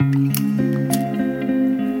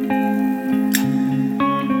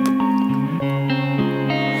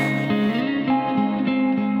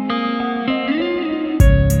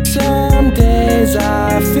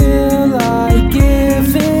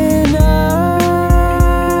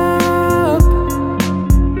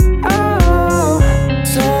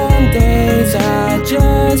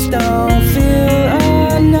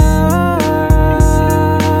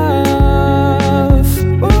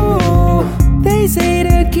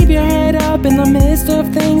up in the midst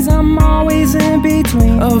of things, I'm always in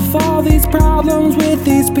between of all these problems with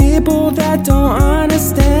these people that don't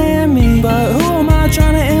understand me. But who am I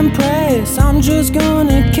trying to impress? I'm just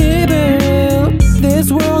gonna keep it real.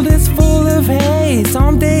 This world is full of hate.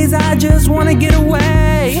 Some days I just wanna get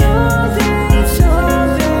away. Some days,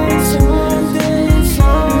 some days, some days,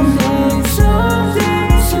 some days, some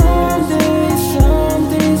days, some days, some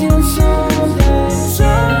days, and some days, some days,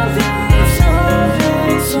 some days, some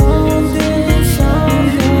days, some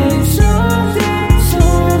days, some days,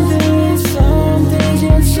 some days, some days,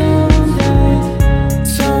 and some days.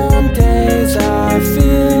 Some days I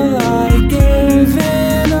feel like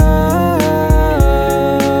giving up.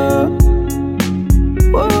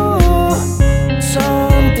 Whoa.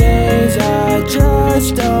 Some days I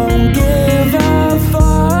just don't give a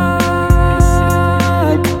fuck.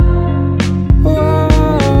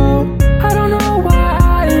 Whoa. I don't know why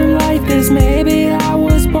I am like this. Maybe I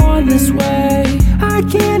was born this way. I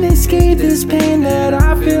can't escape this pain that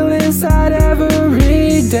I feel inside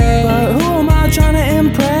every day. But who am I trying to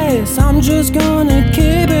impress? I'm just gonna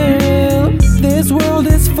keep it real. This world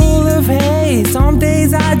is full of hate. Some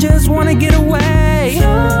days I just wanna get away.